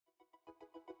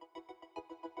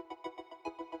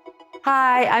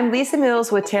Hi, I'm Lisa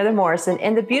Mills with Taylor Morrison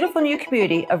in the beautiful new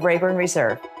community of Raburn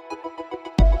Reserve.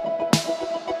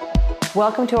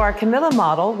 Welcome to our Camilla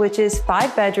model, which is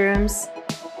 5 bedrooms,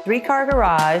 3-car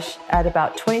garage at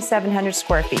about 2,700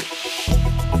 square feet.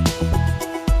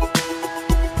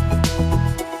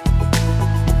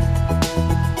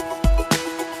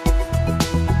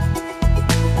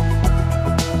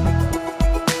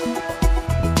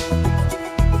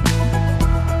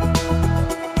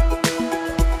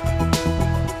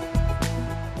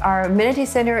 Our amenity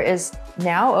center is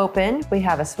now open. We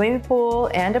have a swimming pool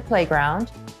and a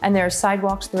playground, and there are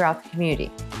sidewalks throughout the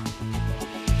community.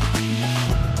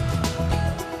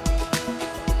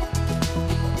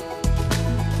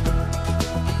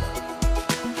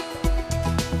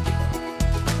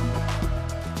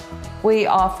 We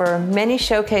offer many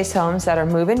showcase homes that are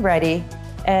move-in ready,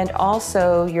 and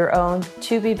also your own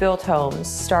to-be-built homes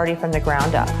starting from the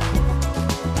ground up.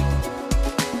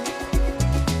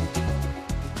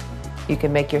 You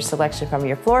can make your selection from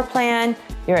your floor plan,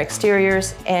 your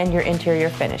exteriors, and your interior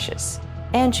finishes,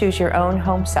 and choose your own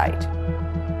home site.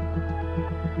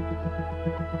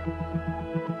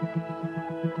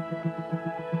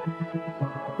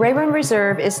 Raburn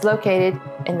Reserve is located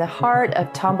in the heart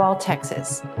of Tomball,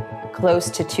 Texas, close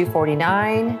to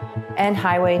 249 and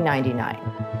Highway 99.